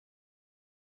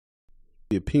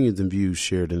The opinions and views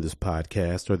shared in this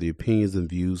podcast are the opinions and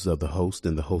views of the host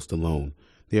and the host alone.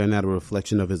 They are not a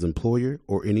reflection of his employer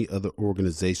or any other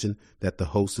organization that the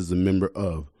host is a member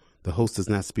of. The host does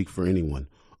not speak for anyone,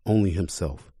 only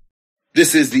himself.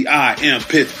 This is the I Am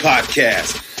Pit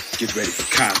podcast. Get ready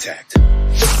for contact.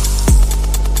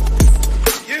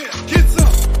 Yeah, get some.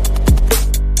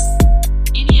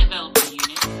 Any available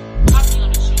unit. Copy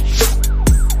on a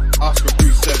shooting. Oscar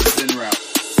 37 en route.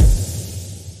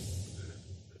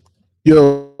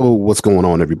 Yo, what's going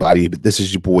on, everybody? This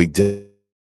is your boy,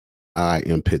 I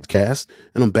Am Pitcast,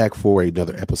 and I'm back for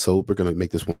another episode. We're going to make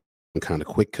this one kind of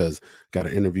quick because got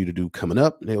an interview to do coming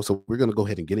up. So we're going to go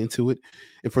ahead and get into it.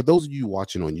 And for those of you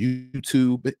watching on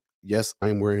YouTube, yes,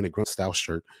 I'm wearing a grunt style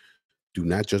shirt. Do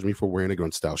not judge me for wearing a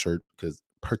grunt style shirt because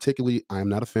particularly I'm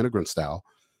not a fan of grunt style.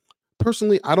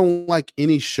 Personally, I don't like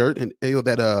any shirt and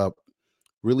that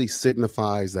really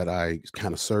signifies that I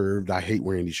kind of served. I hate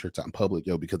wearing these shirts out in public,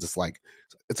 because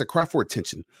it's a cry for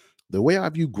attention. The way I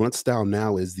view grunt style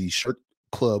now is the shirt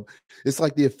club. It's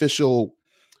like the official,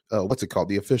 what's it called?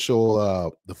 The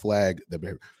official, the flag.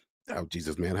 Oh,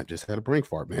 Jesus, man, I just had a brain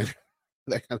fart, man.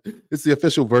 It's the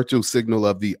official virtual signal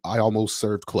of the I Almost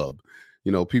Served Club.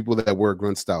 People that wear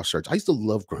grunt style shirts. I used to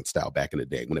love grunt style back in the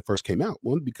day when it first came out.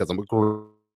 One, because I'm a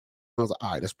grunt. I was like,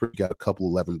 all right, that's pretty. Got a couple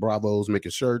 11 Bravos making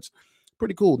shirts.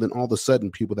 Pretty cool. Then all of a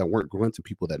sudden, people that weren't grunts and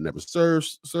people that never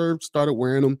served started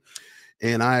wearing them.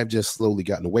 And I've just slowly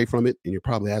gotten away from it. And you're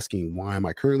probably asking, why am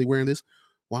I currently wearing this?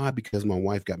 Why? Because my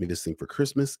wife got me this thing for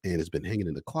Christmas and it's been hanging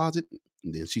in the closet.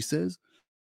 And then she says,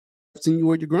 I've seen you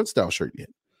wear your grunt style shirt yet.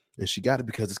 And she got it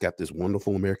because it's got this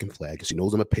wonderful American flag. And she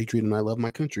knows I'm a patriot and I love my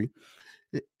country.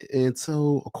 And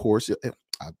so, of course,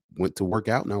 I went to work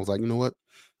out and I was like, you know what?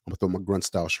 I'm going to throw my grunt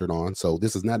style shirt on. So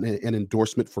this is not an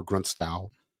endorsement for grunt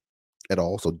style at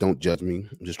all. So don't judge me.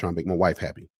 I'm just trying to make my wife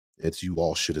happy. It's you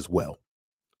all should as well.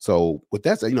 So with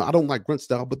that said, I don't like grunt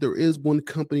style, but there is one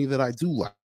company that I do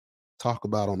like talk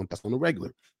about on the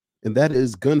regular, and that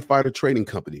is Gunfighter Trading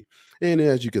Company. And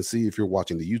as you can see, if you're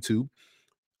watching the YouTube,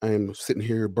 I am sitting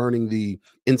here burning the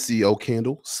NCO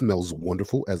candle. Smells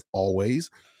wonderful as always.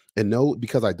 And no,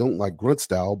 because I don't like grunt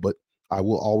style, but I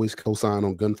will always co-sign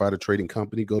on Gunfighter Trading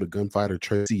Company. Go to Gunfighter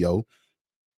Trade CO.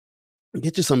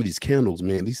 Get you some of these candles,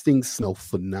 man. These things smell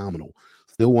phenomenal.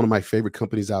 Still one of my favorite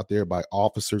companies out there by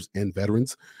officers and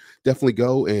veterans. Definitely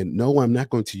go. And no, I'm not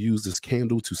going to use this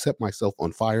candle to set myself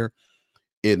on fire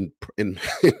in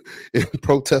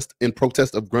protest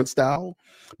of grunt style.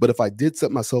 But if I did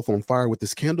set myself on fire with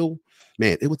this candle,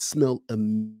 man, it would smell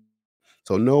amazing.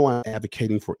 So no, I'm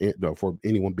advocating for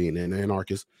anyone being an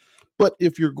anarchist. But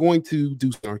if you're going to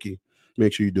do anarchy,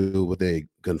 make sure you do it with a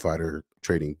Gunfighter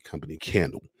Trading Company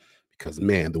candle. Because,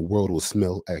 man, the world will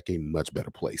smell like a much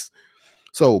better place.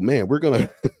 So, man, we're going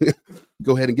to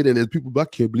go ahead and get into it. People, I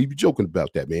can't believe you're joking about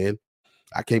that, man.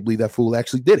 I can't believe that fool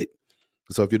actually did it.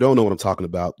 So if you don't know what I'm talking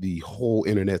about, the whole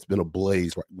internet's been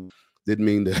ablaze. Right? Didn't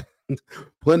mean to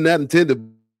pun that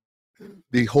intended.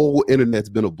 The whole internet's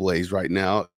been ablaze right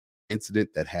now.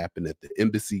 Incident that happened at the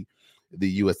embassy, the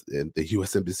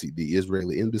U.S. embassy, the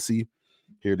Israeli embassy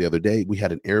here the other day. We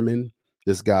had an airman.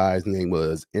 This guy's name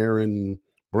was Aaron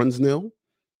Brunsnell.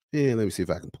 And let me see if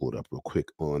I can pull it up real quick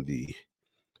on the,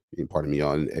 pardon me,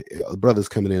 on brother's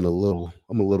coming in a little.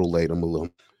 I'm a little late. I'm a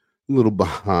little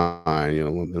behind.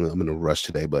 I'm in a rush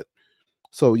today. But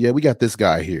so yeah, we got this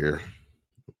guy here.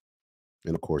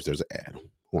 And of course, there's an ad.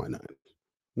 Why not?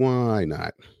 Why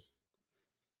not?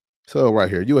 So right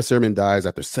here, U.S. Airman dies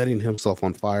after setting himself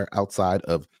on fire outside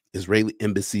of Israeli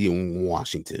embassy in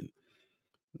Washington.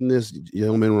 And this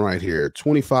gentleman right here,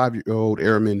 25-year-old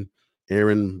airman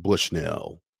Aaron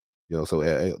Bushnell. So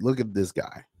look at this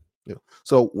guy.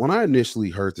 So when I initially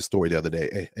heard the story the other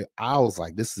day, I was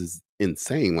like, this is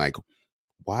insane. Like,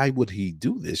 why would he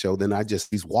do this? Then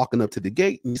he's walking up to the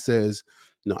gate and he says,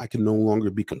 I can no longer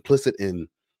be complicit in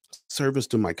service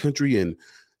to my country and,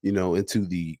 into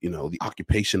the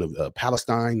occupation of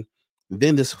Palestine.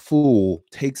 Then this fool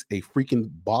takes a freaking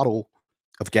bottle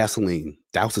of gasoline,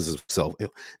 douses himself,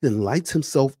 then lights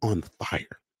himself on fire.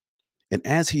 And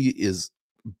as he is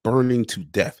burning to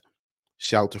death,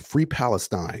 shout to Free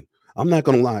Palestine. I'm not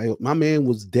going to lie. My man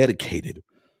was dedicated.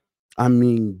 I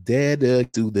mean, dead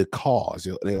to the cause.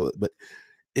 But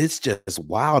it's just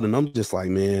wild. And I'm just like,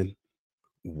 man,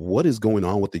 what is going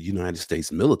on with the United States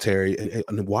military?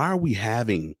 And why are we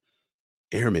having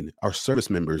airmen, our service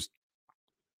members,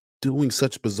 doing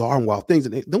such bizarre and wild things?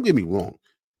 And don't get me wrong.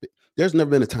 There's never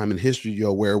been a time in history,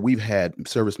 where we've had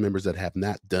service members that have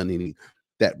not done any,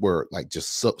 that were like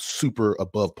just super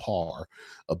above par,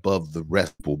 above the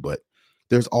rest people. But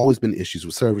there's always been issues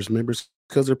with service members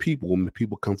because they're people.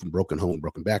 People come from broken home,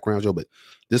 broken backgrounds, but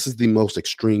this is the most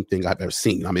extreme thing I've ever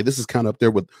seen. I mean, this is kind of up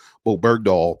there with Bo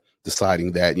Bergdahl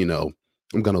deciding that,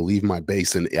 I'm going to leave my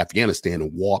base in Afghanistan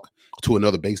and walk to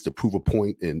another base to prove a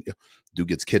point, and dude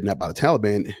gets kidnapped by the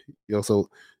Taliban. So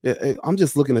I'm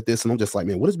just looking at this and I'm just like,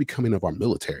 man, what is becoming of our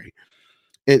military?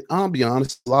 And I'll be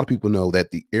honest, a lot of people know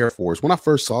that the Air Force, when I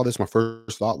first saw this, my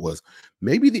first thought was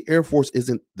maybe the Air Force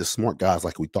isn't the smart guys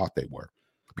like we thought they were.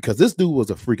 Because this dude was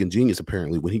a freaking genius,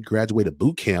 apparently. When he graduated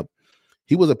boot camp,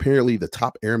 he was apparently the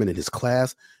top airman in his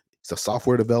class. He's a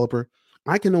software developer.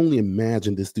 I can only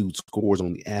imagine this dude scores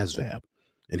on the ASVAB.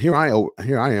 And here I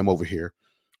am over here.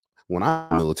 When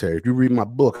I'm military, if you read my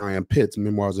book, I Am Pitt's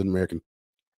Memoirs of an American,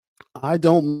 I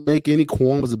don't make any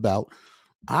qualms about.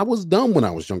 I was dumb when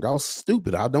I was younger. I was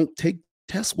stupid. I don't take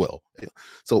tests well.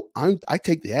 So I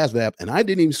take the ASVAB, and I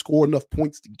didn't even score enough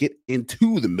points to get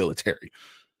into the military.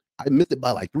 I missed it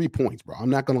by like 3 points, bro. I'm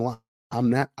not gonna lie. I'm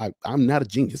not a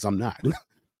genius. I'm not.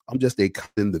 I'm just a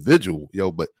individual,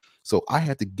 but so I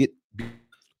had to get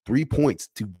 3 points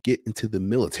to get into the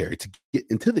military, to get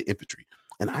into the infantry.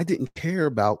 And I didn't care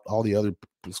about all the other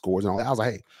scores and all that. I was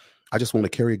like, hey, I just want to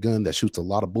carry a gun that shoots a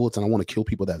lot of bullets, and I want to kill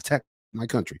people that attack my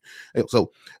country.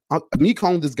 So me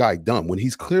calling this guy dumb when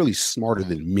he's clearly smarter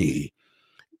than me,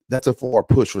 that's a far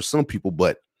push for some people.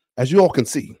 But as you all can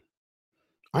see,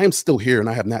 I am still here, and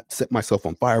I have not set myself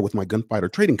on fire with my gunfighter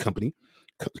trading company,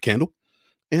 Candle.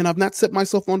 And I've not set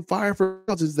myself on fire for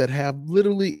causes that have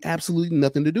literally absolutely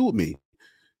nothing to do with me.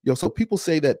 So people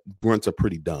say that grunts are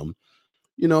pretty dumb.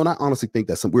 And I honestly think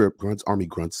that Army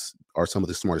grunts are some of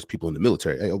the smartest people in the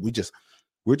military.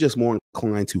 We're just more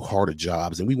inclined to harder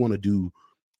jobs, and we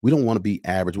don't want to be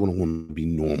average. We don't want to be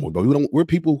normal, but we're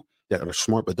people that are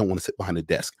smart, but don't want to sit behind a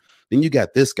desk. Then you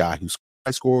got this guy who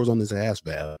scores on his ass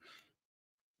valve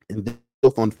and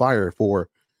still on fire for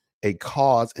a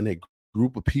cause and a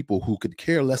group of people who could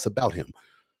care less about him.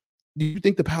 Do you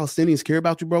think the Palestinians care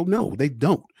about you, bro? No, they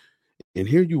don't. And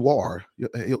here you are.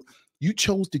 You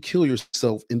chose to kill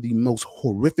yourself in the most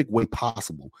horrific way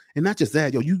possible. And not just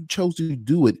that, you chose to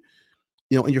do it,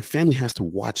 and your family has to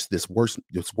watch this worst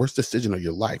decision of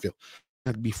your life. You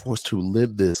have to be forced to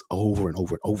live this over and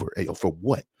over and over. For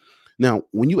what? Now,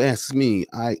 when you ask me,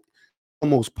 I'm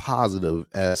almost positive,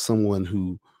 as someone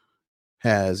who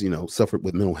has, suffered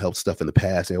with mental health stuff in the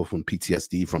past, from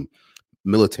PTSD, from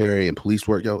military and police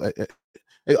work,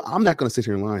 I'm not going to sit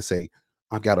here and lie and say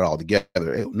I've got it all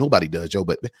together. Nobody does,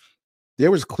 but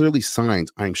there was clearly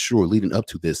signs, I'm sure, leading up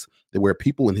to this, that where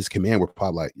people in his command were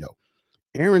probably like,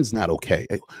 Aaron's not okay.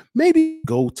 Maybe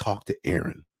go talk to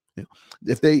Aaron.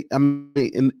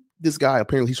 And this guy,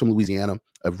 apparently he's from Louisiana,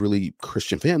 a really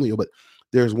Christian family, but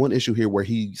there's one issue here where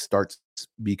he starts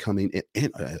becoming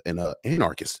an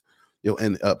anarchist,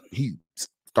 and he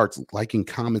starts liking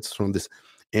comments from this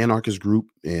anarchist group,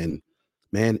 and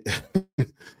man, and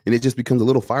it just becomes a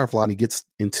little firefly, and he gets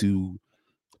into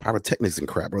pyrotechnics and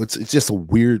crap, bro. It's just a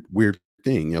weird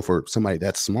thing, for somebody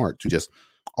that's smart to just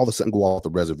all of a sudden go off the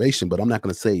reservation. But I'm not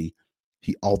going to say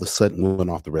he all of a sudden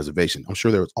went off the reservation. I'm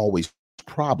sure there was always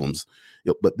problems,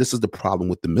 but this is the problem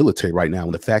with the military right now,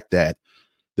 and the fact that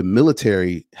the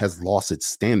military has lost its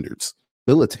standards.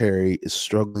 Military is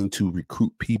struggling to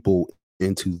recruit people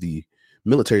into the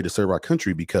military to serve our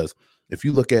country, because if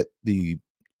you look at the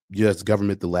U.S.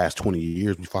 government, the last 20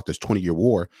 years, we fought this 20-year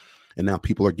war, and now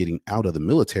people are getting out of the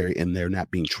military and they're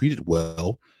not being treated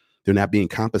well. They're not being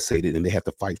compensated, and they have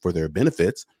to fight for their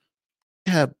benefits.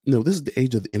 This is the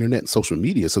age of the internet and social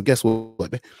media. So guess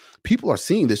what? People are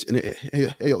seeing this, and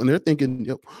they're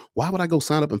thinking, why would I go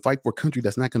sign up and fight for a country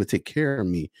that's not going to take care of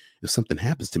me if something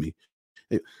happens to me?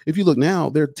 If you look now,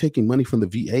 they're taking money from the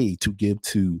VA to give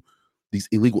to these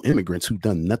illegal immigrants who've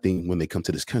done nothing when they come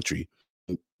to this country,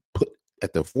 and put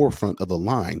at the forefront of the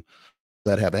line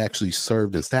that have actually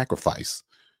served and sacrificed.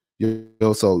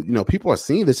 So people are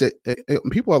seeing this.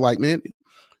 People are like, man,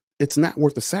 it's not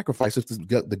worth the sacrifice if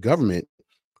the government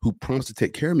who promised to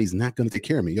take care of me is not going to take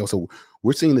care of me. So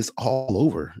we're seeing this all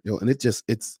over, and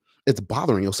it's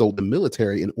bothering. So the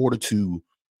military, in order to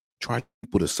try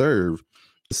people to serve,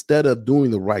 instead of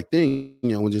doing the right thing,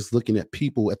 and just looking at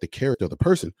people, at the character of the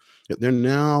person, they're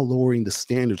now lowering the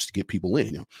standards to get people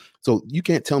in. So you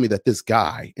can't tell me that this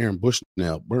guy, Aaron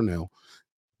Burnell,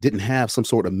 didn't have some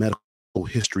sort of medical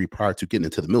history prior to getting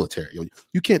into the military.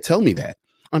 You can't tell me that.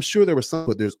 I'm sure there was some,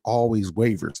 but there's always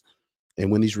waivers.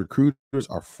 And when these recruiters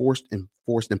are forced and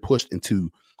pushed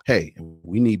into, hey,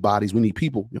 we need bodies, we need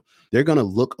people, they're going to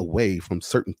look away from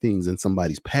certain things in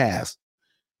somebody's past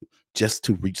just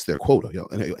to reach their quota.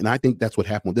 And I think that's what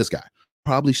happened with this guy.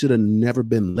 Probably should have never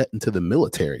been let into the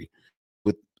military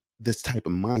with this type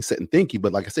of mindset and thinking.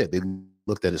 But like I said, they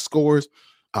looked at his scores.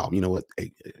 Oh, you know what?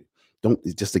 Hey, don't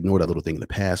just ignore that little thing in the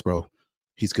past, bro.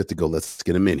 He's good to go. Let's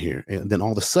get him in here. And then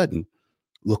all of a sudden,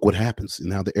 look what happens.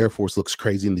 Now the Air Force looks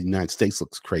crazy and the United States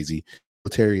looks crazy.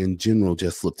 Military in general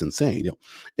just looks insane.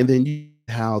 And then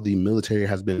how the military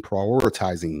has been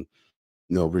prioritizing,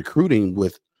 recruiting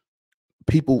with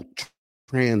people,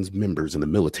 trans members in the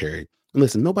military. And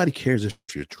listen, nobody cares if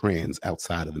you're trans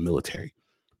outside of the military,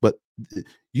 but it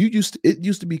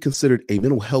used to be considered a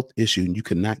mental health issue, and you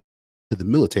could not to the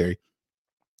military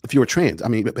if you were trans. I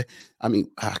mean,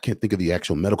 I can't think of the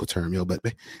actual medical term, but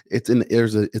it's in the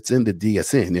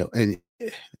DSN,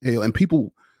 and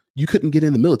people, you couldn't get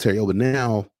in the military, but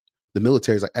now the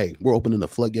military is like, hey, we're opening the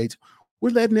floodgates, we're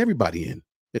letting everybody in.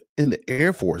 In the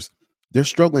Air Force, they're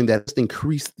struggling to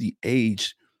increase the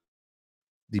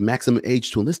maximum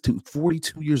age to enlist to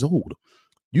 42 years old.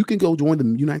 You can go join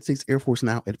the United States Air Force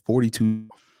now at 42.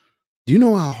 Do you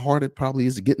know how hard it probably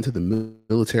is to get into the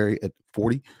military at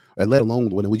 40? Let alone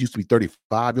when it used to be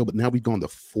 35, but now we've gone to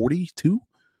 42.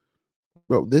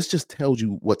 Bro, this just tells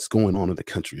you what's going on in the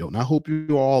country, and I hope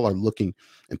you all are looking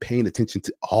and paying attention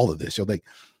to all of this, and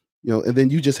then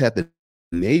you just had the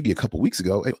Navy a couple weeks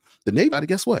ago. The Navy,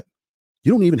 guess what?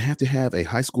 You don't even have to have a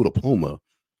high school diploma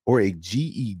or a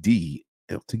GED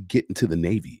to get into the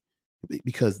Navy,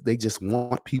 because they just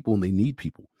want people and they need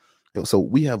people. So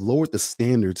we have lowered the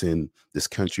standards in this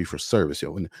country for service,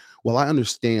 and while I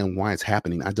understand why it's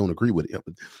happening, I don't agree with it.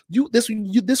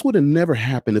 This would have never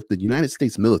happened if the United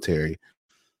States military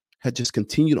had just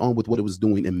continued on with what it was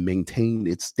doing and maintained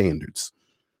its standards.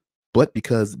 But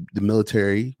because the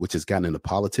military, which has gotten into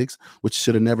politics, which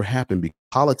should have never happened, because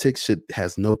politics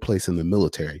has no place in the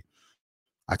military.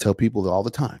 I tell people all the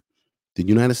time, the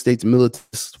United States military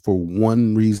is for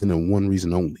one reason and one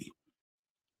reason only: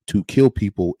 to kill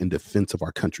people in defense of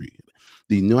our country.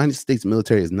 The United States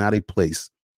military is not a place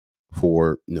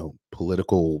for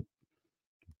political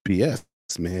BS,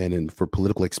 man, and for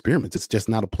political experiments. It's just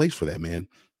not a place for that, man.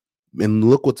 And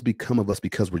look what's become of us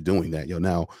because we're doing that.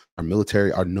 Now our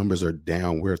military, our numbers are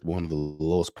down. We're at one of the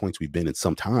lowest points we've been in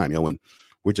some time, and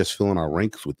we're just filling our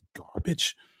ranks with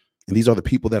garbage. And these are the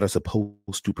people that are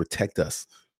supposed to protect us.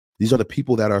 These are the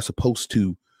people that are supposed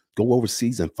to go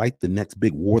overseas and fight the next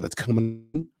big war that's coming.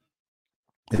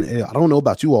 And I don't know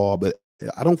about you all, but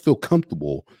I don't feel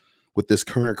comfortable with this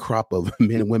current crop of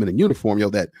men and women in uniform,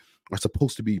 that are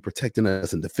supposed to be protecting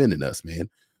us and defending us, man.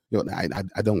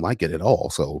 I don't like it at all.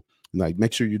 So,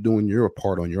 make sure you're doing your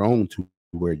part on your own, to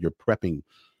where you're prepping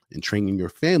and training your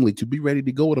family to be ready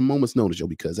to go at a moment's notice,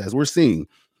 because as we're seeing,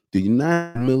 the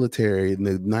United military and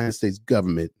the United States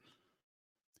government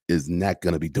is not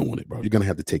going to be doing it, bro. You're going to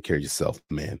have to take care of yourself,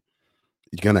 man.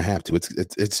 You're going to have to.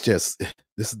 It's just,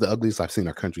 this is the ugliest I've seen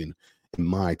our country in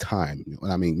my time.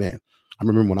 I mean, man, I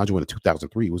remember when I joined in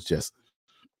 2003, it was just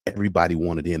everybody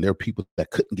wanted in. There were people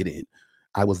that couldn't get in.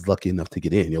 I was lucky enough to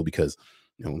get in, because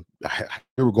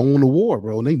they were going to war,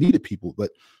 bro, and they needed people,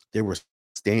 but there were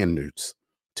standards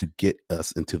to get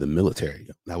us into the military.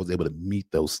 I was able to meet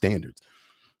those standards.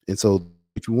 And so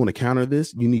if you want to counter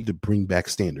this, you need to bring back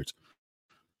standards.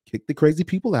 Kick the crazy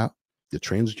people out, the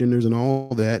transgenders and all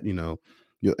that,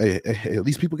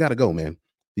 these people got to go, man.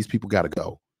 These people got to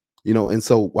go, and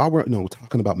so while we're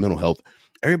talking about mental health,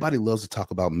 everybody loves to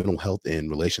talk about mental health in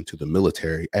relation to the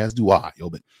military, as do I,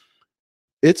 but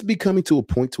it's becoming to a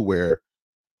point to where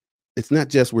it's not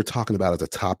just we're talking about as a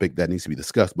topic that needs to be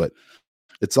discussed, but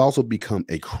it's also become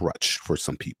a crutch for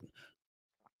some people.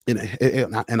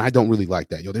 And I don't really like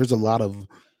that. There's a lot of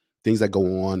things that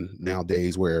go on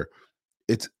nowadays where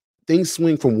things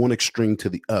swing from one extreme to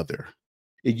the other.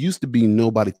 It used to be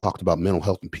nobody talked about mental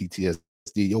health and PTSD,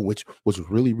 which was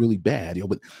really, really bad,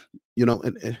 but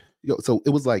so it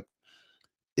was like,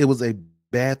 it was a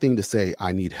bad thing to say,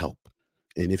 I need help.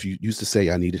 And if you used to say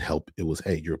I needed help, it was,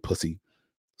 hey, you're a pussy,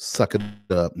 suck it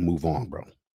up, move on, bro.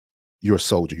 You're a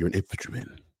soldier, you're an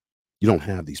infantryman. You don't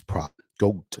have these problems.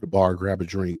 Go to the bar, grab a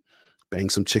drink, bang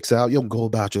some chicks out, go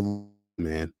about your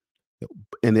man.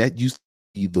 And that used to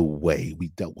be the way we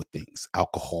dealt with things,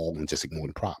 alcohol and just ignoring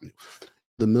the problem.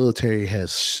 The military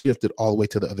has shifted all the way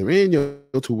to the other end,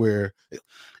 to where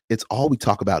it's all we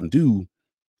talk about and do.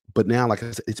 But now, like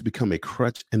I said, it's become a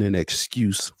crutch and an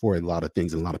excuse for a lot of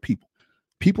things and a lot of people.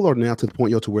 People are now to the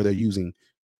point, to where they're using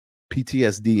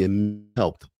PTSD and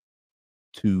health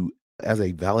as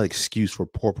a valid excuse for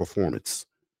poor performance.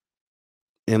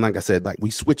 And like I said, we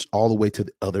switched all the way to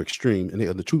the other extreme. And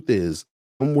the truth is,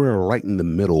 somewhere right in the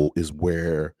middle is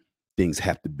where things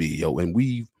have to be, and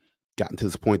we've gotten to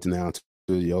this point now,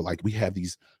 we have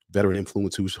these veteran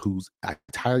influencers whose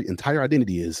entire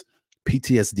identity is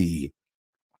PTSD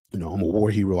I'm a war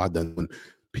hero. I've done when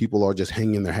people are just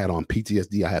hanging their hat on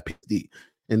PTSD. I have PTSD,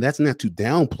 and that's not to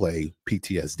downplay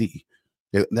PTSD.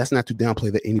 That's not to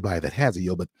downplay that anybody that has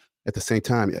it, but at the same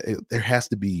time, there has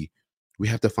to be. We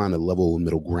have to find a level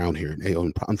middle ground here.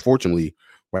 And unfortunately,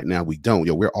 right now we don't.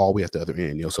 We're all way at the other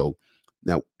end. So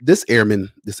now this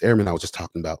airman I was just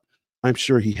talking about, I'm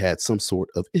sure he had some sort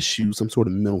of issue, some sort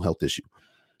of mental health issue.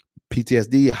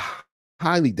 PTSD,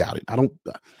 highly doubt it. I don't.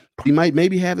 He might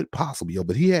maybe have it, possibly,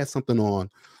 but he had something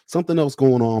else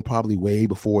going on, probably way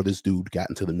before this dude got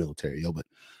into the military, But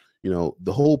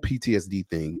the whole PTSD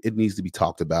thing, it needs to be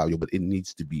talked about, but it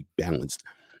needs to be balanced,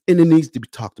 and it needs to be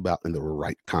talked about in the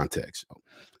right context.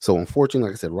 So unfortunately,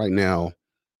 like I said, right now,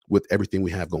 with everything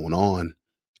we have going on,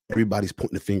 everybody's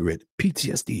pointing the finger at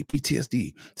PTSD,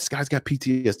 PTSD. This guy's got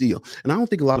PTSD. And I don't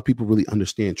think a lot of people really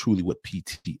understand truly what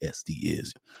PTSD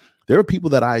is. There are people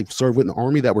that I served with in the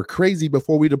Army that were crazy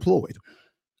before we deployed,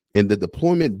 and the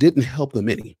deployment didn't help them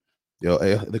any.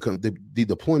 The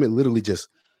deployment literally just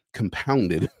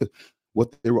compounded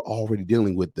what they were already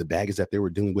dealing with, the baggage that they were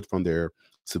dealing with from their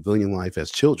civilian life as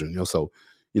children. So,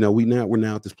 we're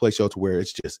now at this place, to where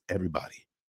it's just everybody.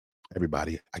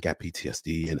 I got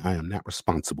PTSD, and I am not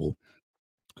responsible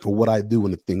for what I do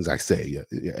and the things I say.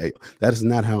 That is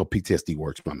not how PTSD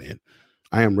works, my man.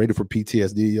 I am rated for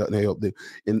PTSD,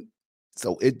 and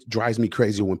so it drives me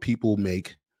crazy when people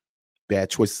make bad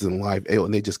choices in life,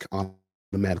 and they just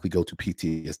automatically go to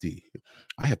PTSD.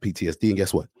 I have PTSD, and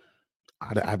guess what?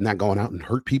 I've not gone out and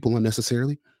hurt people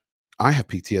unnecessarily. I have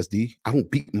PTSD. I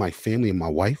don't beat my family and my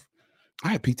wife. I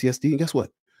have PTSD, and guess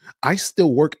what? I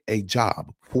still work a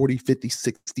job 40, 50,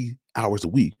 60 hours a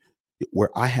week where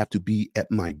I have to be at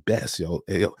my best,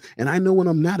 and I know when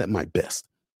I'm not at my best.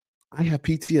 I have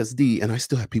PTSD, and I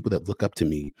still have people that look up to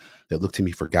me, that look to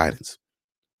me for guidance.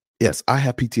 Yes, I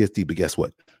have PTSD, but guess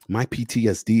what? My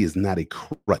PTSD is not a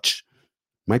crutch.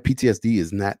 My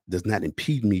PTSD does not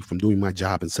impede me from doing my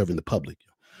job and serving the public.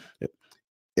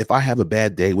 If I have a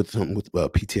bad day with something with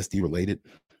PTSD related,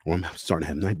 or I'm starting to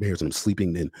have nightmares and I'm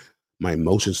sleeping, then my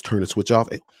emotions turn and switch off.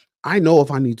 I know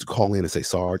if I need to call in and say,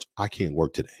 Sarge, I can't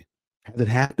work today. Has it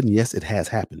happened? Yes, it has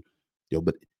happened.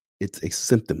 But it's a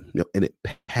symptom, and it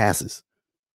passes.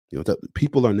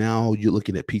 People are now, you're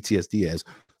looking at PTSD as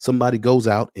somebody goes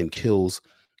out and kills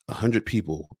 100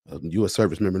 people, a U.S.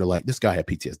 service member, and they're like, this guy had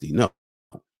PTSD. No,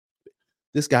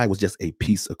 this guy was just a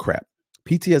piece of crap.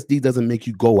 PTSD doesn't make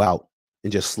you go out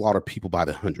and just slaughter people by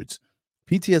the hundreds.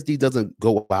 PTSD doesn't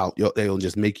go out, they'll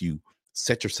just make you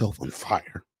set yourself on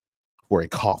fire for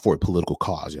a political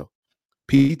cause.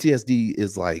 PTSD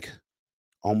is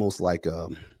almost like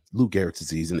Lou Gehrig's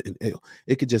disease, and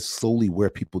it could just slowly wear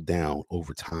people down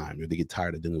over time. They get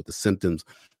tired of dealing with the symptoms,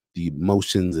 the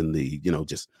emotions, and the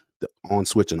just the on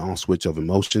switch and off switch of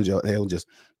emotions. They'll just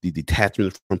the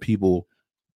detachment from people,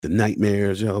 the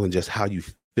nightmares, and just how you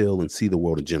feel and see the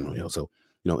world in general. So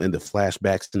and the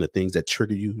flashbacks and the things that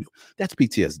trigger you, that's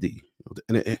PTSD.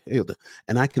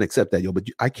 And I can accept that, but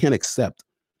I can't accept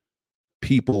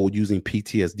people using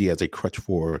PTSD as a crutch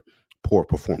for poor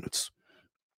performance.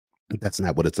 That's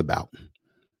not what it's about.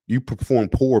 You perform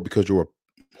poor because you're a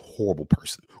horrible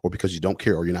person, or because you don't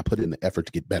care, or you're not putting in the effort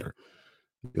to get better.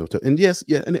 And yes,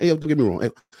 yeah, and don't get me wrong.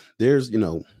 There's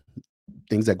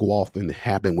things that go off and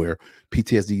happen where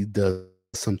PTSD does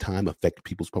sometimes affect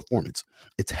people's performance.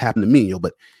 It's happened to me,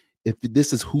 but if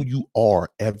this is who you are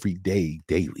every day,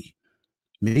 daily,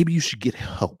 maybe you should get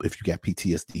help if you got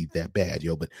PTSD that bad,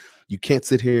 but you can't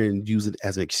sit here and use it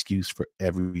as an excuse for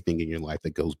everything in your life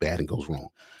that goes bad and goes wrong.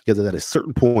 Because at a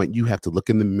certain point, you have to look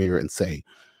in the mirror and say,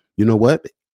 you know what?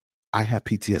 I have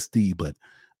PTSD, but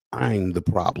I'm the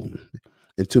problem.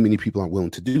 And too many people aren't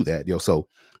willing to do that. So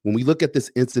when we look at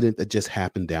this incident that just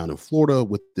happened down in Florida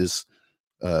with this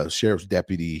sheriff's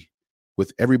deputy,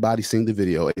 with everybody seeing the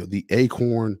video, the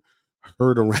Acorn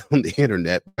heard around the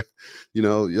internet,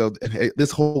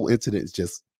 this whole incident is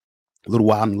just a little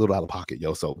wild and a little out of pocket,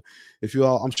 So if you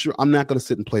all, I'm sure I'm not going to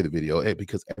sit and play the video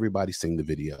because everybody's seen the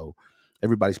video,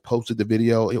 everybody's posted the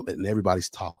video, and everybody's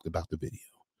talked about the video.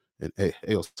 And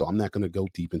so I'm not going to go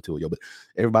deep into it, but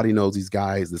everybody knows these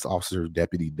guys, this officer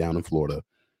deputy down in Florida.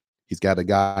 He's got a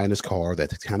guy in his car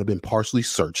that's kind of been partially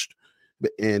searched,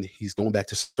 and he's going back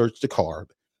to search the car,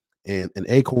 and an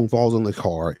Acorn falls on the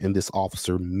car, and this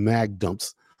officer mag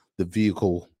dumps the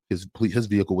vehicle, his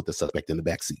vehicle, with the suspect in the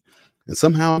backseat. And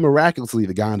somehow, miraculously,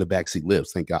 the guy in the backseat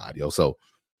lives. Thank God, So,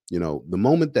 the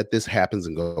moment that this happens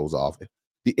and goes off,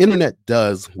 the internet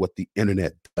does what the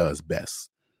internet does best: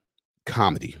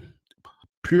 comedy,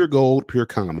 pure gold, pure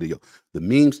comedy. The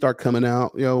memes start coming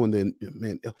out, and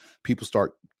then people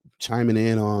start chiming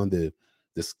in on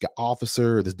this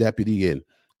officer, this deputy, and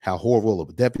how horrible of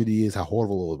a deputy he is, how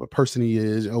horrible of a person he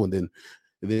is. Oh, and then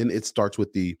it starts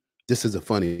with this isn't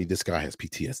funny. This guy has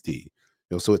PTSD.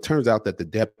 So it turns out that the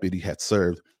deputy had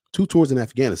served 2 tours in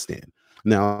Afghanistan.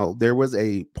 Now, there was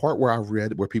a part where I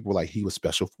read where people were like, he was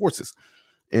special forces.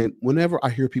 And whenever I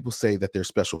hear people say that they're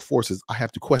special forces, I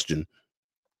have to question,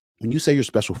 when you say you're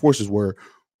special forces, were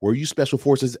you special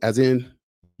forces as in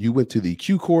you went to the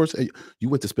Q course, you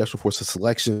went to special forces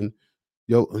selection,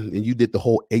 and you did the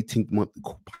whole 18-month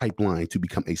pipeline to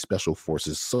become a special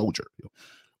forces soldier?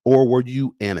 Or were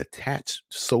you an attached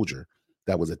soldier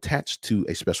that was attached to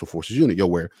a special forces unit,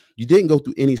 where you didn't go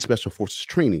through any special forces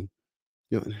training,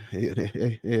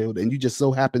 and you just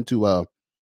so happened to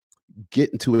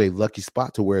get into a lucky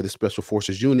spot to where the special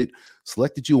forces unit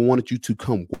selected you and wanted you to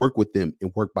come work with them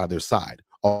and work by their side,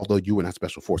 although you were not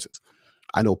special forces.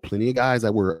 I know plenty of guys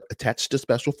that were attached to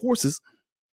special forces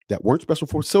that weren't special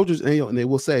force soldiers, and they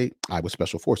will say, I was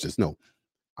special forces. No,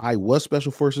 I was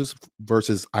special forces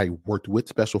versus I worked with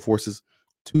special forces.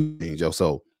 Two things,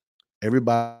 So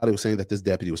everybody was saying that this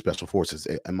deputy was special forces.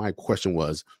 And my question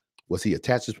was he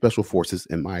attached to special forces?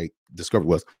 And my discovery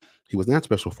was he was not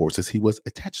special forces. He was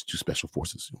attached to special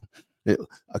forces.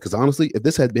 Because honestly, if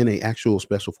this had been an actual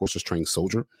special forces trained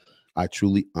soldier, I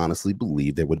truly, honestly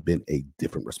believe there would have been a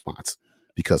different response,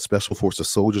 because special forces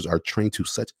soldiers are trained to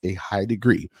such a high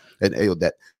degree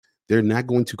that they're not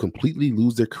going to completely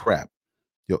lose their crap,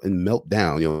 and melt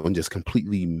down, and just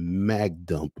completely mag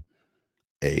dump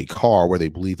a car where they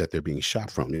believe that they're being shot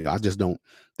from. I just don't,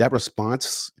 that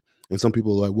response. And some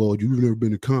people are like, well, you've never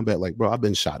been in combat. Like, bro, I've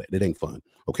been shot at. It ain't fun.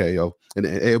 Okay,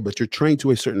 but you're trained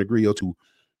to a certain degree, to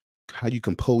how you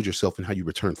compose yourself and how you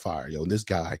return fire, And this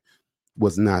guy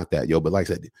was not that, But like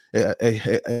I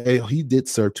said, he did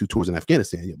serve 2 tours in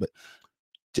Afghanistan, But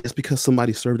just because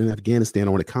somebody served in Afghanistan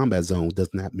or in a combat zone does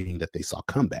not mean that they saw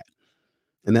combat.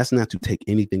 And that's not to take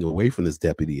anything away from this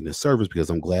deputy and his service, because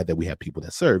I'm glad that we have people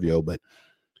that serve, But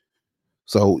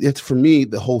so it's, for me,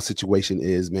 the whole situation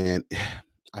is, man,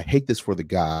 I hate this for the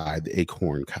guy, the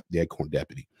Acorn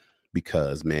deputy,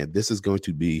 because, man, this is going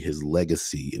to be his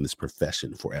legacy in this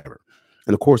profession forever.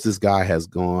 And of course, this guy has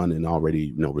gone and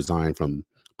already, resigned from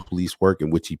police work,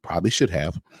 in which he probably should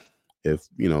have if,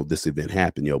 this event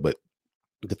happened, But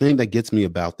the thing that gets me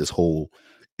about this whole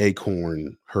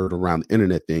Acorn heard around the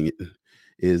internet thing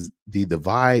is the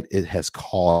divide it has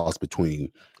caused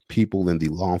between people in the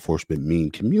law enforcement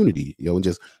meme community, and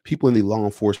just people in the law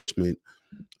enforcement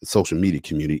social media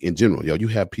community in general. You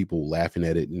have people laughing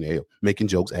at it and making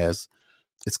jokes, as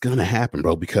it's gonna happen,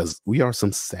 bro, because we are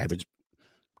some savage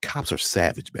cops are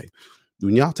savage, babe.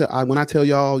 When I tell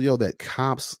y'all, that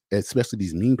cops, especially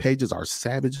these meme pages, are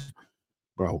savage,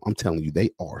 bro, I'm telling you,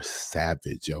 they are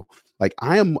savage, Like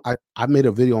I made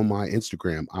a video on my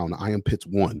Instagram on I Am Pitts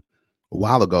 1 a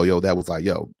while ago, that was like,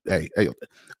 hey,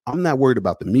 I'm not worried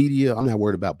about the media. I'm not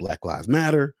worried about Black Lives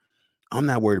Matter. I'm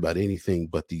not worried about anything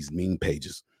but these meme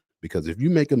pages, because if you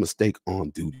make a mistake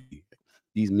on duty,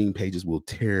 these meme pages will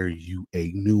tear you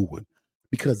a new one,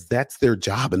 because that's their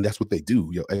job and that's what they do.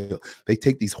 They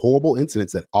take these horrible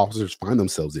incidents that officers find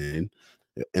themselves in,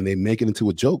 and they make it into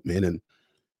a joke, man. And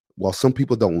while some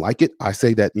people don't like it, I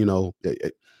say that,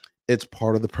 it's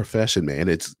part of the profession, man.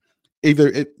 It's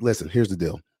listen, here's the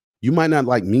deal. You might not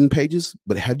like meme pages,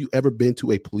 but have you ever been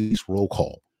to a police roll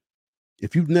call?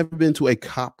 If you've never been to a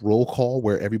cop roll call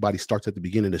where everybody starts at the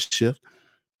beginning of the shift,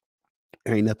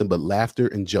 there ain't nothing but laughter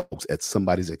and jokes at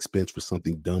somebody's expense for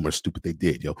something dumb or stupid they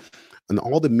did, And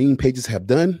all the meme pages have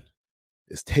done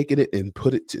is taken it and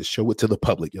put it to show it to the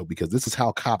public, because this is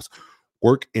how cops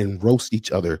work and roast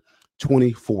each other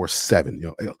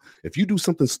 24/7. If you do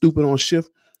something stupid on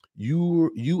shift, you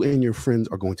and your friends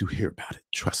are going to hear about it.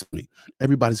 Trust me,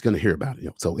 everybody's going to hear about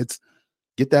it. So it's,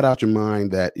 get that out your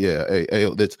mind that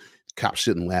that's, cops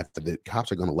shouldn't laugh at it.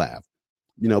 Cops are going to laugh,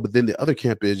 But then the other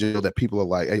camp is, that people are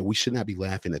like, hey, we should not be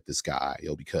laughing at this guy,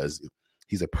 because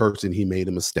he's a person. He made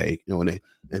a mistake, and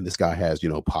this guy has,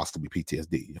 possibly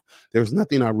PTSD. There's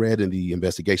nothing I read in the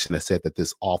investigation that said that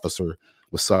this officer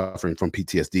was suffering from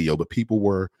PTSD, but people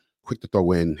were quick to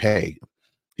throw in, hey,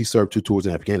 he served 2 tours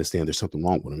in Afghanistan. There's something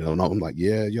wrong with him. I'm like,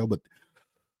 yeah, but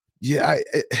yeah,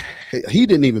 he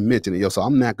didn't even mention it, So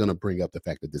I'm not gonna bring up the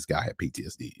fact that this guy had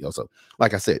PTSD, So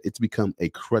like I said, it's become a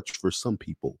crutch for some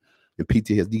people, and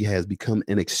PTSD has become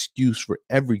an excuse for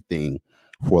everything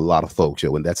for a lot of folks,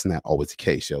 and that's not always the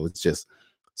case, It's just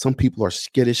some people are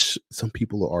skittish. Some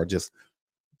people are just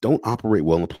don't operate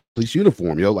well in a police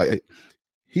uniform, Like,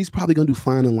 he's probably gonna do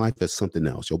fine in life as something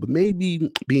else, but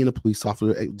maybe being a police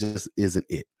officer, it just isn't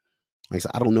it. Like I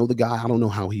said, I don't know the guy. I don't know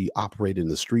how he operated in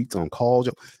the streets on calls,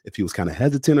 if he was kind of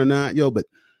hesitant or not, but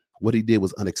what he did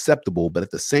was unacceptable, but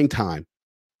at the same time,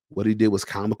 what he did was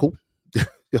comical.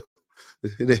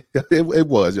 It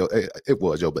was, yo. It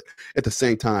was, yo. But at the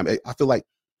same time, I feel like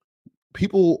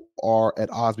people are at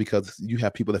odds because you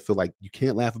have people that feel like you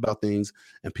can't laugh about things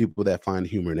and people that find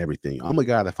humor in everything. I'm a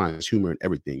guy that finds humor in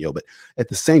everything, yo. But at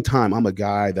the same time, I'm a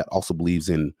guy that also believes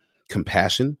in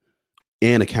compassion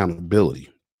and accountability.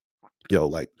 Yo,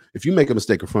 like if you make a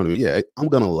mistake in front of me, yeah, I'm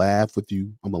gonna laugh with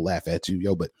you. I'm gonna laugh at you,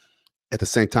 yo. But at the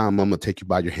same time, I'm gonna take you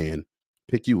by your hand,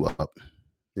 pick you up,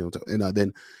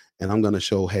 and I'm gonna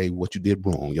show, hey, what you did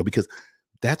wrong, yo, because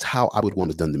that's how I would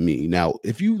want it done to me. Now,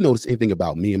 if you notice anything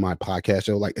about me and my podcast,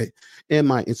 yo, like and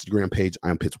my Instagram page,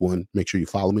 I'm Pitts1, make sure you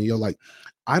follow me, yo. Like,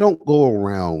 I don't go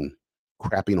around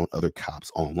crapping on other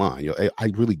cops online, yo. I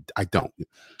don't.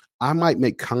 I might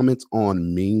make comments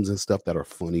on memes and stuff that are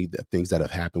funny, that things that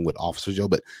have happened with officers, yo,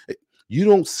 but you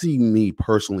don't see me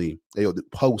personally,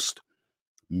 post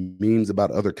memes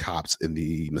about other cops and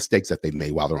the mistakes that they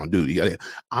made while they're on duty.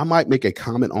 I might make a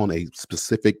comment on a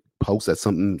specific post that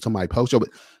somebody posted, but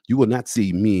you will not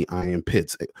see me, I am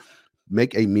Pitts,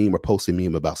 make a meme or post a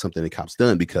meme about something the cops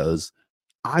done because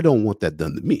I don't want that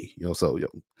done to me, So,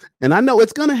 and I know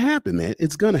it's gonna happen, man.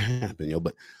 It's gonna happen,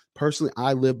 But personally,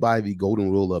 I live by the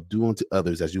golden rule of do unto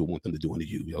others as you want them to do unto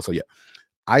you, So, yeah,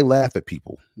 I laugh at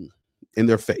people in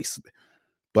their face,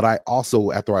 but I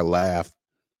also, after I laugh,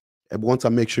 and once I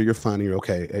make sure you're fine and you're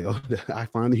okay, I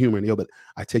find the humor in you, but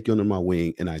I take you under my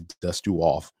wing and I dust you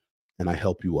off and I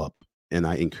help you up and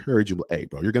I encourage you, hey,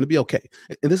 bro, you're going to be okay.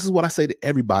 And this is what I say to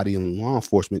everybody in law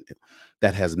enforcement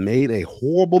that has made a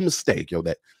horrible mistake,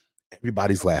 that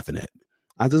everybody's laughing at.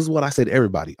 This is what I say to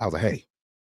everybody. I was like, hey,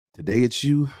 today it's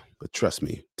you, but trust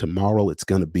me, tomorrow it's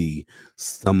going to be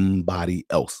somebody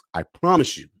else. I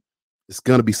promise you, it's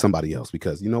going to be somebody else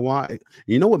because you know why?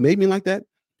 You know what made me like that?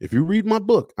 If you read my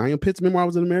book, I Am Pitts, Memoir, I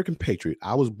Was an American Patriot,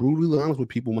 I was brutally honest with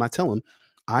people when I tell them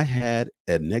I had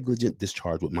a negligent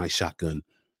discharge with my shotgun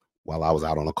while I was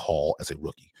out on a call as a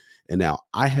rookie. And now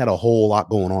I had a whole lot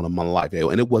going on in my life,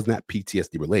 and it was not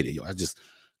PTSD related.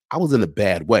 I was in a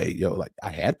bad way, like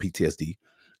I had PTSD.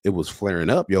 It was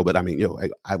flaring up, but I mean,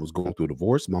 I was going through a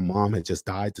divorce. My mom had just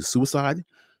died to suicide.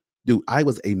 Dude, I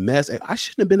was a mess. I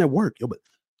shouldn't have been at work, but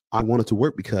I wanted to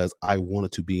work because I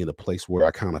wanted to be in a place where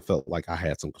I kind of felt like I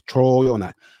had some control,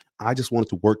 and I just wanted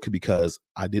to work because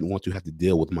I didn't want to have to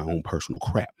deal with my own personal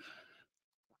crap.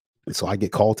 And so I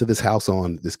get called to this house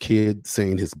on this kid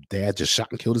saying his dad just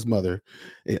shot and killed his mother.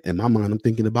 In my mind, I'm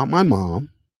thinking about my mom,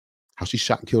 how she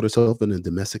shot and killed herself in a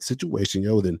domestic situation,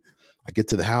 Then I get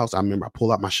to the house. I remember I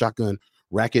pull out my shotgun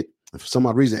racket. And for some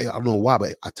odd reason, I don't know why,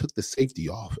 but I took the safety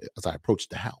off as I approached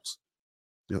the house.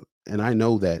 And I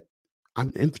know that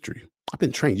I'm infantry. I've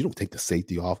been trained. You don't take the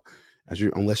safety off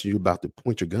unless you're about to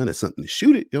point your gun at something to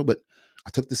shoot it, But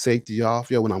I took the safety off,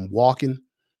 when I'm walking,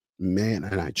 man,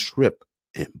 and I trip,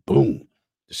 and boom,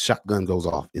 the shotgun goes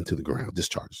off into the ground,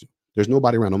 discharges. There's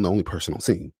nobody around. I'm the only person on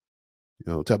scene,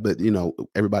 But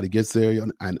everybody gets there,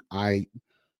 and I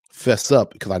fess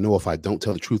up because I know if I don't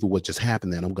tell the truth of what just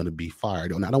happened, then I'm going to be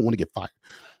fired, and I don't want to get fired,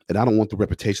 and I don't want the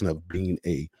reputation of being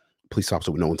a police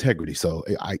officer with no integrity. So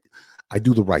I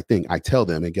do the right thing. I tell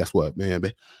them, and guess what, man?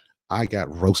 I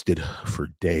got roasted for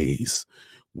days,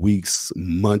 weeks,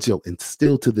 months, and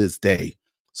still to this day,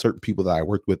 certain people that I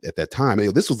worked with at that time,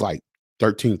 this was like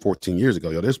 13, 14 years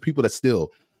ago, there's people that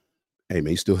still, hey,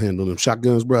 man, you still handling them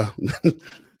shotguns, bro?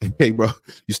 Hey, bro,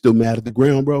 you still mad at the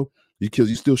ground, bro? You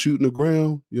still shooting the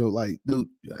ground? Like, dude,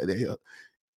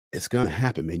 it's going to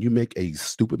happen, man. You make a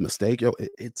stupid mistake,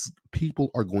 it's people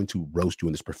are going to roast you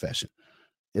in this profession.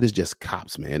 It is just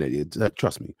cops, man.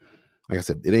 Trust me. Like I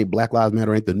said, it ain't Black Lives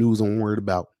Matter, ain't the news I'm worried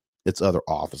about. It's other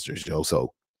officers,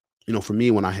 So, for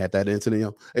me, when I had that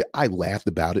incident, I laughed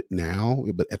about it now,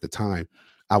 but at the time,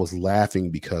 I was laughing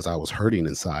because I was hurting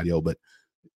inside, But,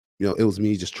 it was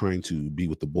me just trying to be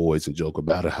with the boys and joke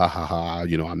about it. Ha, ha, ha.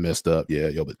 I messed up. Yeah,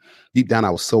 But deep down,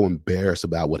 I was so embarrassed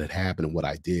about what had happened and what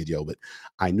I did, But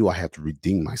I knew I had to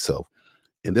redeem myself.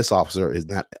 And this officer is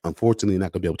unfortunately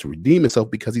not going to be able to redeem himself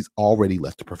because he's already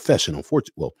left the profession.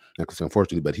 Unfortunately, not to say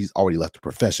unfortunately, but he's already left the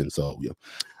profession. So,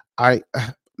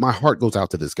 my heart goes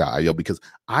out to this guy, because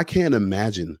I can't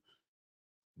imagine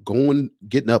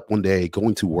getting up one day,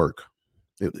 going to work,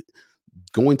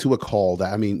 going to a call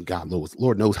that,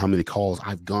 Lord knows how many calls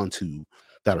I've gone to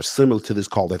that are similar to this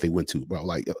call that they went to, bro.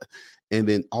 And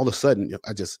then all of a sudden,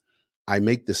 I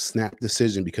make this snap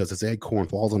decision because this Acorn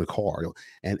falls on the car.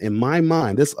 And in my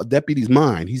mind, this deputy's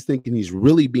mind, he's thinking he's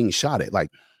really being shot at. Like,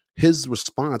 his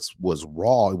response was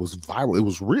raw. It was viral. It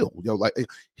was real.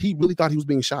 He really thought he was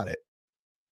being shot at.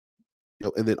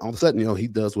 And then all of a sudden, he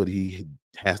does what he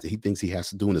has to. He thinks he has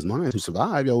to do in his mind to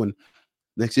survive, and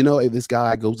next this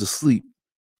guy goes to sleep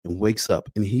and wakes up,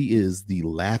 and he is the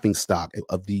laughing stock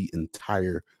of the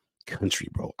entire country,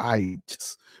 bro. I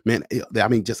just, man, I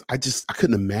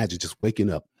couldn't imagine just waking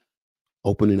up,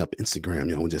 opening up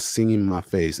Instagram, and just seeing my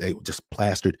face, just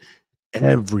plastered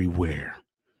everywhere,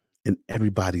 and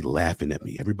everybody laughing at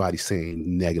me, everybody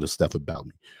saying negative stuff about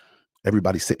me,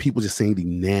 people just saying the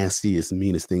nastiest,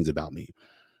 meanest things about me.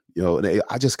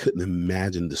 I just couldn't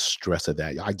imagine the stress of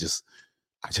that. I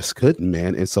just couldn't,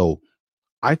 man. And so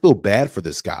I feel bad for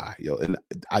this guy, and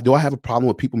I have a problem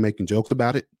with people making jokes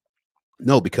about it.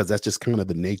 No, because that's just kind of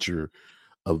the nature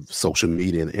of social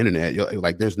media and the internet.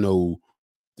 Like there's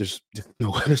just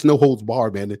no there's no holds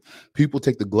barred, man. People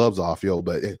take the gloves off,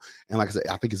 but and like I said,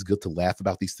 I think it's good to laugh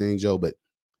about these things, but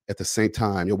at the same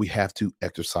time, we have to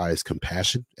exercise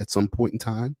compassion at some point in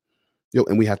time,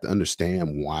 and we have to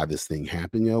understand why this thing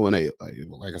happened, and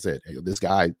like I said, this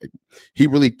guy, he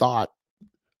really thought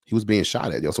he was being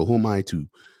shot at, so who am I to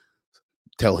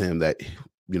tell him that,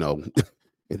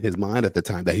 in his mind at the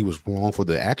time, that he was wrong for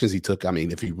the actions he took? I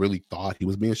mean, if he really thought he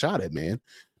was being shot at, man.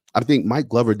 I think Mike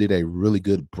Glover did a really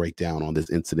good breakdown on this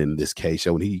incident in this case,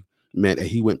 and he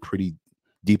went pretty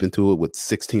deep into it with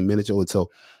 16 minutes. And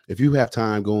so if you have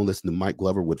time, go and listen to Mike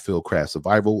Glover with Phil Craft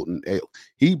Survival, and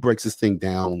he breaks this thing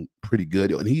down pretty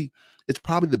good, and it's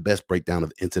probably the best breakdown of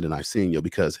the incident I've seen,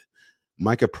 because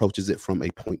Mike approaches it from a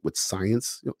point with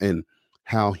science, and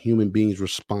how human beings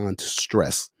respond to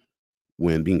stress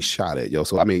when being shot at,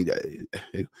 So I mean,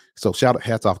 so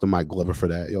hats off to Mike Glover for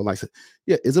that, Like I said,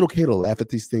 yeah, is it okay to laugh at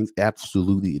these things?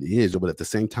 Absolutely, it is. But at the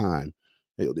same time,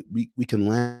 we can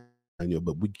laugh,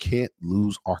 but we can't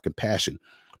lose our compassion.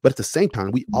 But at the same time,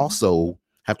 we also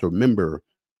have to remember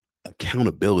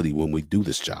accountability when we do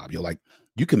this job. Like,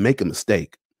 you can make a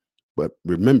mistake, but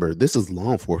remember, this is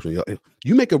law enforcement. If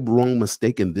you make a wrong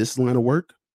mistake in this line of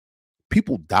work,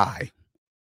 people die.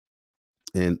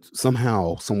 And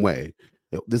somehow, some way,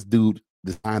 this dude,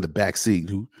 this guy in the back seat,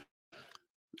 who,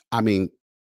 I mean,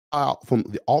 from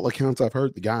all accounts I've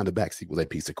heard, the guy in the back seat was a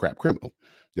piece of crap criminal.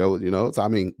 So I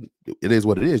mean, it is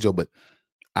what it is, But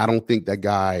I don't think that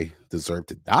guy deserved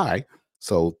to die.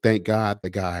 So thank God the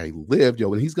guy lived,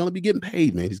 and he's gonna be getting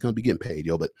paid, man. He's gonna be getting paid,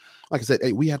 But like I said,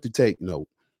 hey, we have to take,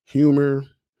 humor,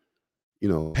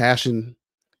 passion,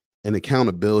 and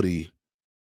accountability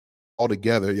all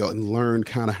together, and learn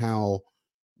kind of how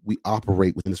we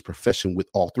operate within this profession with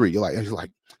all three. You're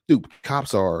like, dude,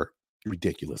 cops are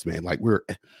ridiculous, man. Like, we're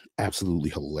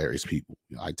absolutely hilarious people.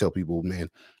 I tell people, man,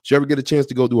 if you ever get a chance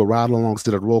to go do a ride along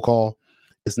instead of a roll call,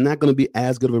 it's not going to be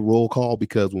as good of a roll call,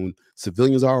 because when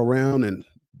civilians are around, and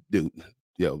dude,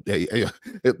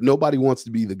 nobody wants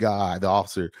to be the guy, the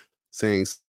officer, saying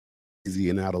easy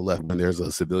and out of left when there's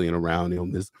a civilian around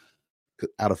him, this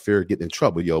out of fear of getting in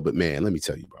trouble, But man, let me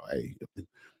tell you, bro, hey,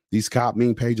 these cop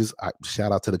meme pages,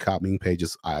 shout out to the cop meme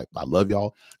pages. I love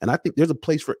y'all. And I think there's a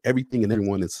place for everything and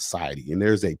everyone in society. And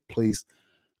there's a place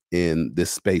in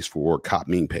this space for cop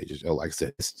meme pages. Like I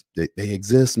said, they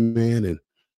exist, man. And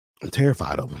I'm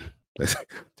terrified of them.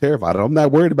 Terrified. I'm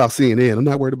not worried about CNN. I'm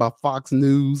not worried about Fox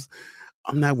News.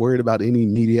 I'm not worried about any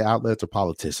media outlets or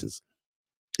politicians.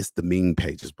 It's the meme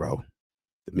pages, bro.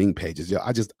 The meme pages.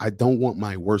 I don't want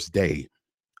my worst day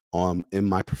in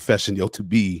my profession, to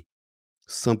be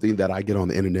something that I get on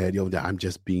the internet, that I'm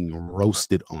just being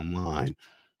roasted online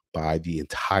by the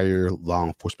entire law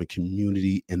enforcement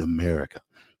community in America.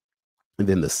 And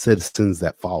then the citizens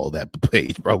that follow that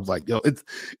page, bro. Like,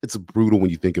 it's brutal when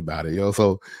you think about it,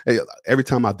 So hey, every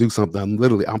time I do something,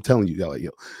 I'm telling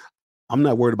you, I'm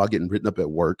not worried about getting written up at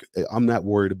work. I'm not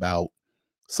worried about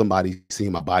somebody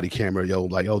seeing my body camera,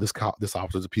 like, this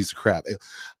officer's a piece of crap.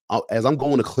 As I'm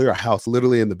going to clear a house,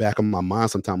 literally in the back of my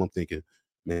mind, sometimes I'm thinking,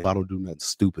 man, if I don't do nothing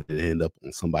stupid and end up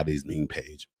on somebody's meme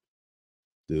page,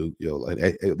 dude, like,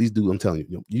 hey, these dudes, I'm telling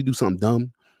you, you do something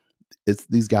dumb, it's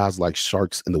these guys like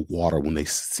sharks in the water when they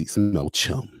smell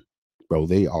chum, bro.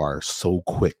 They are so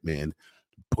quick, man.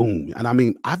 Boom. And I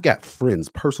mean, I've got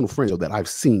personal friends, that I've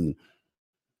seen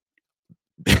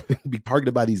be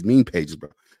targeted by these meme pages, bro.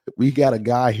 We got a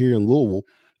guy here in Louisville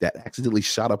that accidentally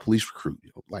shot a police recruit.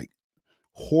 Like,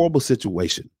 horrible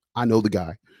situation. I know the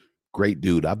guy. Great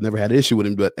dude. I've never had an issue with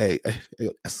him, but hey,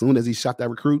 as soon as he shot that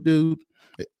recruit, dude,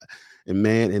 and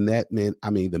I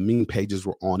mean, the meme pages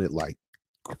were on it like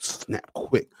snap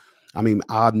quick. I mean,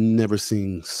 I've never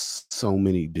seen so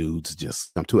many dudes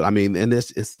just come to it. I mean, and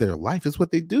it's their life. It's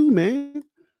what they do, man.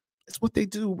 It's what they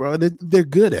do, bro. They're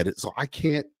good at it. So I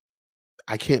can't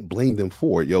blame them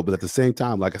for it, But at the same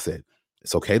time, like I said,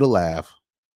 it's okay to laugh,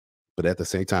 but at the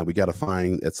same time, we got to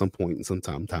find at some point in some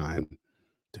time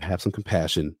to have some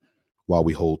compassion while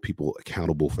we hold people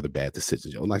accountable for the bad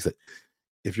decisions. And like I said,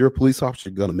 if you're a police officer,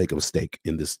 you're going to make a mistake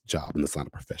in this job, in this line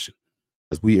of profession,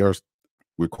 because we are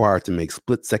required to make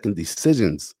split-second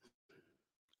decisions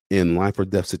in life or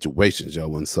death situations,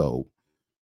 yo. And so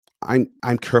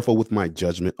I'm careful with my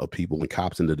judgment of people and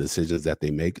cops and the decisions that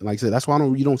they make. And like I said, that's why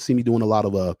you don't see me doing a lot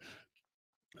of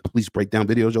police breakdown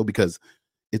videos, yo, because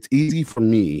it's easy for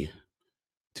me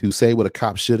to say what a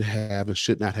cop should have and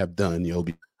should not have done, yo.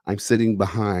 I'm sitting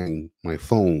behind my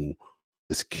phone,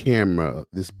 this camera,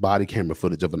 this body camera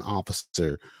footage of an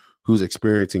officer who's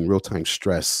experiencing real-time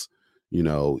stress.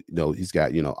 He's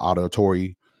got,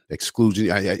 auditory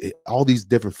exclusion, all these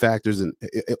different factors. And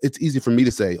it's easy for me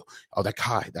to say, oh, that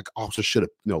officer should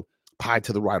have, pied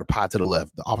to the right or pied to the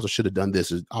left. The officer should have done this.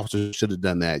 The officer should have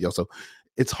done that. So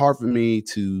it's hard for me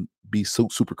to be so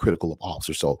super critical of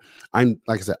officers. So like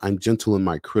I said, I'm gentle in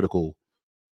my critical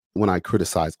when I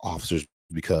criticize officers,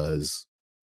 because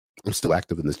I'm still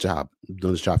active in this job. I've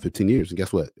done this job 15 years. And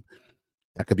guess what?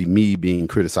 That could be me being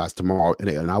criticized tomorrow.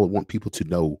 And I would want people to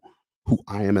know who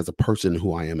I am as a person,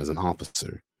 who I am as an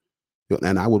officer.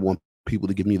 And I would want people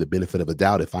to give me the benefit of a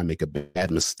doubt if I make a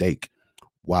bad mistake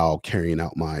while carrying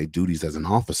out my duties as an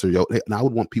officer. And I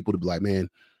would want people to be like, man,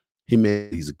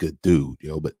 he's a good dude,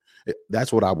 but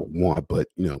that's what I would want. But,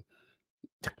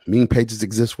 meme pages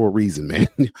exist for a reason, man.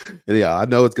 And yeah, I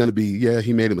know it's going to be,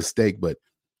 he made a mistake, but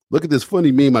look at this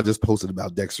funny meme I just posted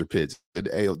about Dexter Pitts. And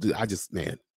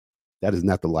man, that is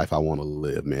not the life I want to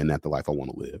live, man. Not the life I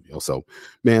want to live, So,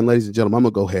 man, ladies and gentlemen, I'm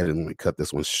going to go ahead and cut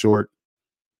this one short.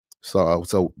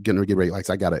 So get ready. Like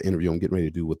I got an interview I'm getting ready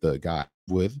to do with the guy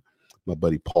with my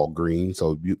buddy Paul Green.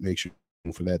 So you make sure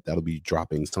for that. That'll be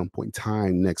dropping some point in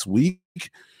time next week.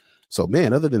 So,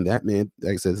 man, other than that, man,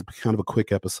 like I said, it's kind of a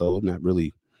quick episode, not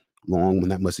really long,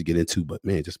 not much to get into, but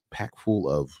man, just packed full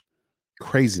of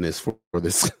craziness for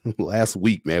this last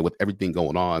week, man, with everything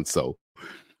going on. So,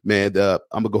 man, I'm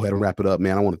gonna go ahead and wrap it up,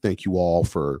 man. I want to thank you all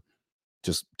for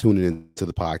just tuning into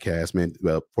the podcast, man.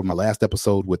 For my last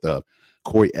episode with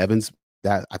Corey Evans,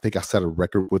 that I think I set a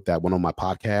record with that one on my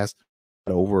podcast.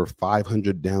 Over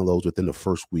 500 downloads within the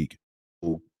first week.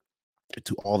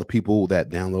 To all the people that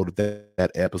downloaded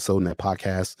that episode and that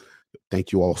podcast,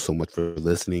 thank you all so much for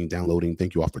listening, downloading.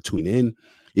 Thank you all for tuning in.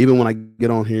 Even when I get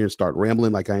on here and start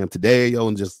rambling like I am today,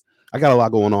 and just I got a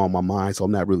lot going on in my mind, so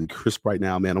I'm not really crisp right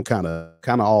now, man. I'm kind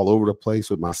of all over the place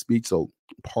with my speech, so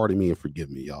pardon me and forgive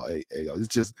me, y'all. Hey,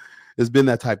 it's been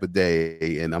that type of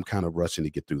day, and I'm kind of rushing to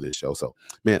get through this show. So,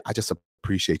 man, I just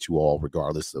appreciate you all,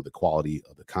 regardless of the quality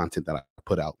of the content that I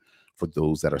put out. For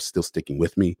those that are still sticking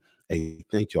with me, hey,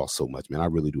 thank you all so much, man. I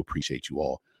really do appreciate you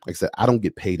all. Like I said, I don't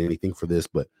get paid anything for this,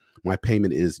 but my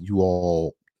payment is you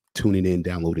all tuning in,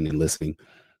 downloading, and listening.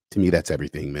 To me, that's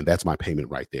everything, man. That's my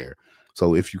payment right there.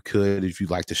 So if you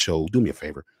like the show, do me a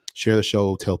favor. Share the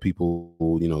show. Tell people,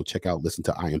 check out, listen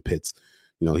to I Am Pitts.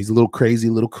 He's a little crazy,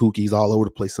 a little kooky. He's all over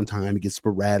the place sometimes. He gets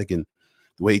sporadic and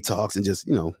the way he talks and just,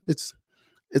 it's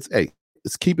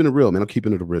keeping it real, man. I'm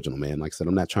keeping it original, man. Like I said,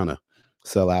 I'm not trying to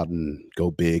sell out and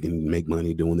go big and make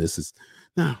money doing this. It's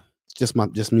just me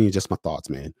and just my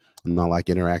thoughts, man. I'm not like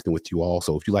interacting with you all.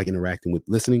 So if you like interacting with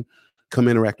listening, come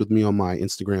interact with me on my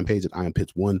Instagram page at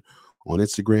IamPitts1 on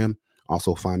Instagram.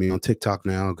 Also find me on TikTok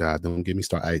now. God, don't get me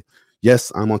started.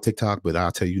 Yes, I'm on TikTok, but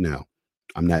I'll tell you now,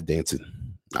 I'm not dancing.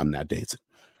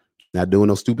 Not doing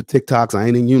those stupid TikToks. I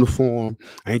ain't in uniform.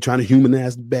 I ain't trying to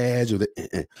humanize the badge or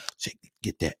the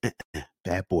get that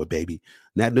bad boy, baby.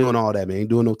 Not doing all that, man. Ain't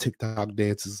doing no TikTok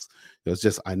dances.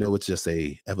 I know it's just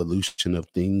a evolution of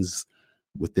things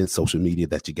within social media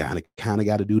that you kind of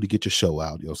got to do to get your show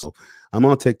out, So I'm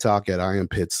on TikTok at I Am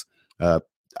Pitts. I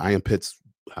Am Pitts.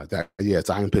 It's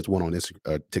I Am Pitts1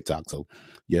 on TikTok. So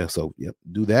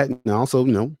do that. And also,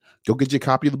 go get your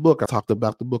copy of the book. I talked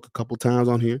about the book a couple times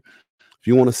on here. If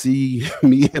you want to see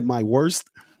me at my worst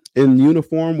in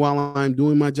uniform while I'm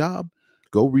doing my job,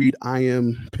 go read I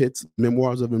Am Pitts,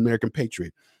 Memoirs of an American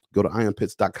Patriot. Go to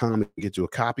IamPitts.com and get you a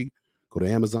copy. Go to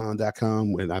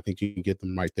Amazon.com, and I think you can get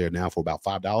them right there now for about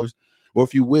 $5. Or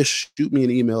if you wish, shoot me an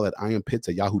email at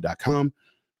IamPitts@yahoo.com,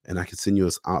 and I can send you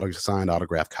a signed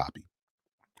autograph copy.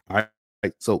 All right.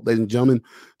 So, ladies and gentlemen,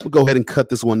 we'll go ahead and cut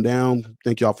this one down.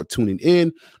 Thank y'all for tuning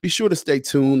in. Be sure to stay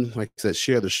tuned. Like I said,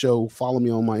 share the show. Follow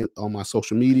me on my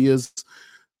social medias.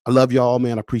 I love y'all,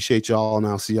 man. I appreciate y'all, and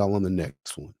I'll see y'all on the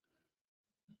next one.